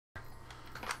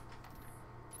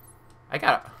I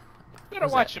gotta... You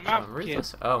gotta watch your mouth, kid.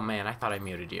 Oh, man, I thought I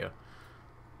muted you.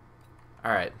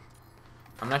 Alright.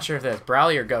 I'm not sure if that's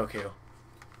Brawly or Goku.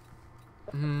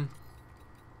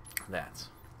 That's...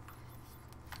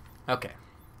 Okay.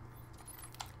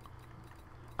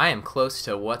 I am close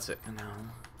to what's it? No.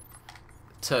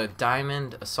 To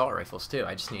diamond assault rifles, too.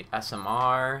 I just need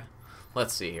SMR.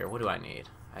 Let's see here. What do I need?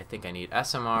 I think I need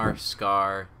SMR,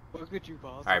 SCAR. Look at you,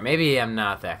 boss. Alright, maybe I'm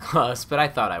not that close, but I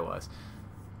thought I was.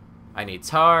 I need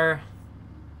TAR,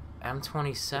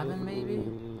 M27 maybe?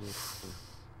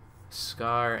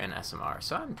 SCAR, and SMR.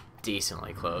 So I'm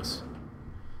decently close.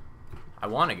 I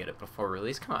want to get it before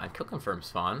release. Come on, kill confirm's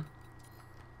fun.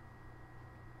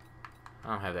 I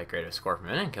don't have that great of a score per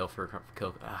minute. Kill.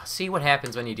 See what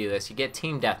happens when you do this. You get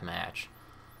team deathmatch.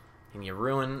 And you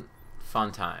ruin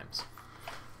fun times.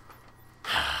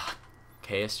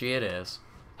 KSG it is.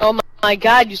 Oh my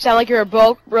god, you sound like you're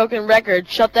a broken record.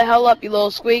 Shut the hell up, you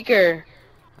little squeaker.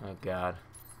 Oh god.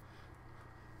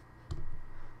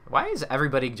 Why is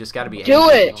everybody just got to be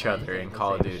angry at each other in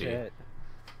Call of Duty?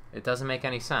 It doesn't make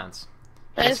any sense.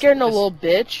 I ain't scared no little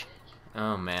bitch.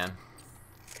 Oh man.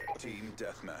 Team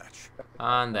deathmatch.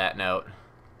 On that note,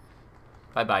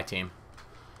 bye-bye team.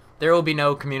 There will be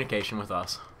no communication with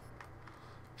us.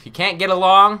 If you can't get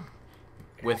along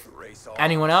with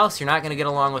anyone else, you're not going to get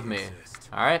along with me.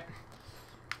 Alright?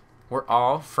 We're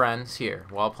all friends here.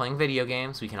 We're all playing video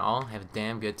games. We can all have a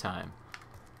damn good time.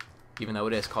 Even though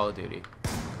it is Call of Duty.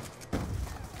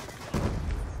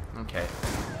 Okay.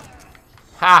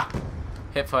 Ha!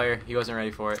 Hip fire. He wasn't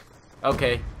ready for it.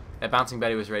 Okay. That bouncing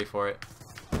Betty was ready for it.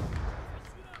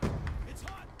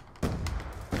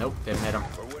 Nope, didn't hit him.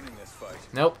 We're winning this fight.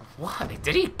 Nope. What?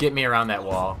 Did he get me around that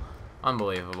wall?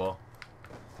 Unbelievable.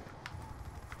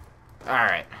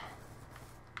 Alright.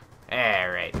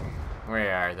 Alright.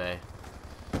 Where are they?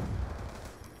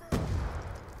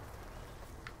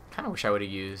 Kinda wish I would have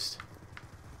used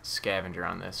Scavenger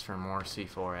on this for more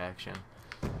C4 action.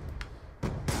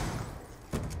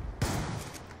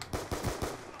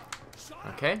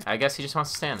 Okay, I guess he just wants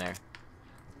to stand there.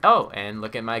 Oh, and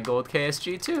look at my gold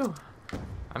KSG too.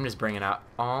 I'm just bringing out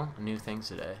all new things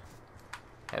today.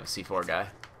 Have a C4 guy.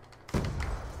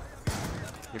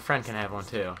 Your friend can have one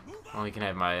too. Well, he can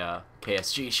have my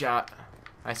KSG shot.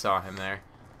 I saw him there.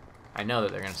 I know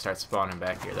that they're going to start spawning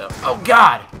back here though. Oh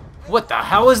god! What the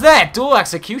hell is that? Dual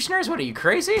executioners? What are you,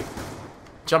 crazy?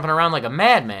 Jumping around like a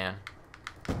madman.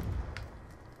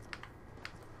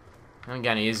 And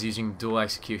again, he is using dual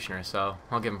executioner, so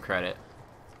I'll give him credit.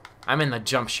 I'm in the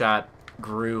jump shot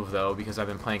groove though because I've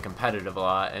been playing competitive a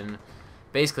lot, and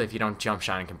basically if you don't jump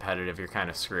shot in competitive you're kind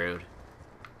of screwed.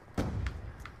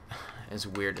 As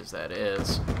weird as that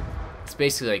is, it's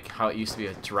basically like how it used to be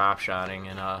with drop shotting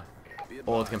in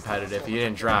old competitive. If you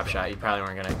didn't drop shot you probably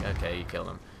weren't gonna, okay, you killed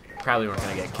him, you probably weren't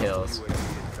gonna get kills.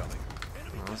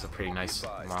 Oh, that's a pretty nice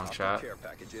long shot.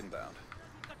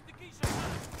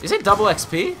 Is it double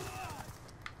XP?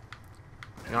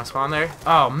 You want to spawn there?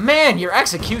 Oh man, your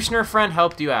executioner friend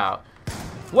helped you out.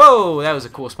 Whoa, that was a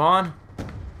cool spawn.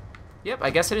 Yep, I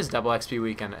guess it is double XP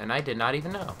weekend, and I did not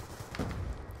even know.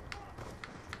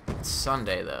 It's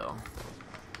Sunday, though.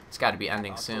 It's got to be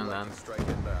ending soon, then.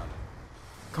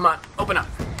 Come on, open up.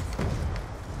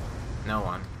 No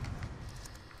one.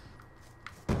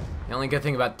 The only good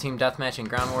thing about Team Deathmatch and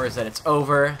Ground War is that it's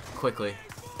over quickly.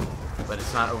 But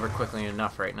it's not over quickly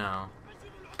enough right now.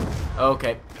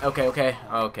 Okay, okay, okay,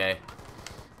 okay.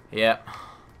 Yep.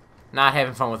 Not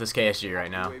having fun with this KSG right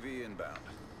now.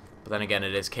 But then again,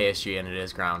 it is KSG and it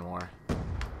is Ground War.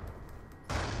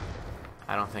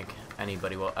 I don't think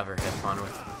anybody will ever have fun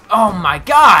with... Oh my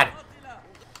god!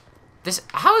 This,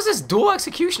 how is this dual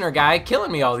executioner guy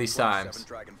killing me all these times?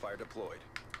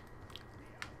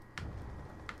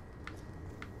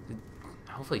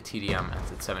 Hopefully TDM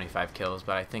ends at 75 kills,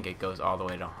 but I think it goes all the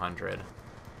way to 100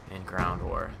 in Ground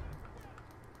War.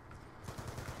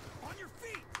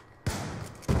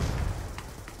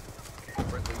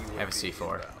 Have a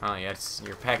C4. Oh, yeah,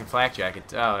 you're packing flak jacket.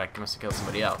 Oh, that must have killed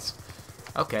somebody else.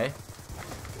 Okay.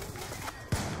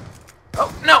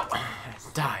 Oh, no!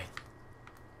 Die.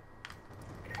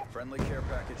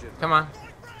 Come on.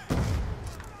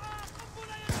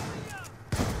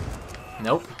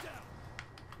 Nope.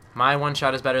 My one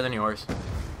shot is better than yours.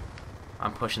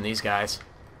 I'm pushing these guys.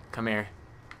 Come here.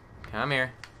 Come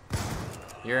here.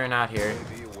 You're not here.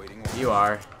 You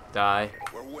are. Die.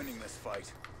 We're winning this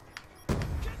fight.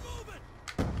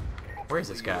 Where is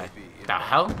this guy? The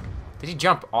hell? Did he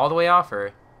jump all the way off,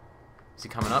 or is he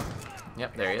coming up?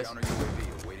 Yep, there he is.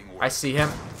 I see him.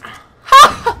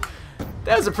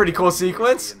 That was a pretty cool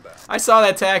sequence. I saw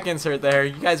that tack insert there.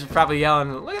 You guys are probably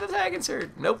yelling, look at the tack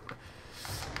insert. Nope.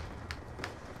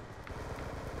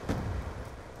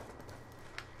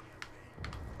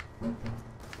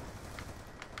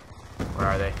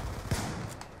 they?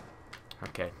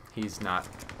 Okay, he's not.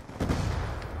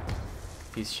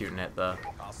 He's shooting at the...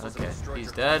 Okay,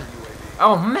 he's dead.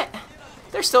 Oh, man!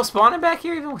 They're still spawning back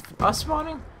here, even with us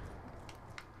spawning?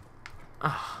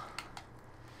 Oh.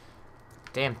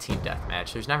 Damn team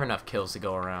deathmatch. There's never enough kills to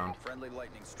go around. Friendly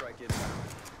lightning strike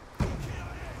inbound.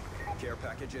 Care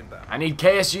package inbound. I need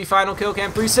KSG final kill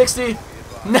cam 360.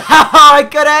 No, I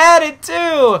could have had it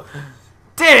too.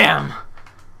 Damn.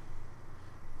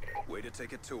 Way to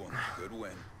take it to him. Good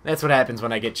win. That's what happens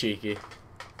when I get cheeky.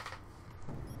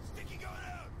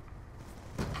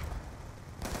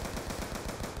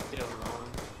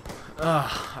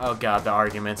 Ugh, oh god, the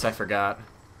arguments. I forgot.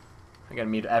 I gotta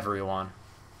meet everyone.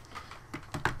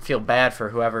 Feel bad for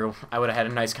whoever I would have had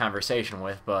a nice conversation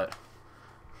with, but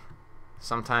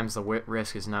sometimes the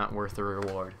risk is not worth the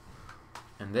reward.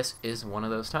 And this is one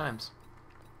of those times.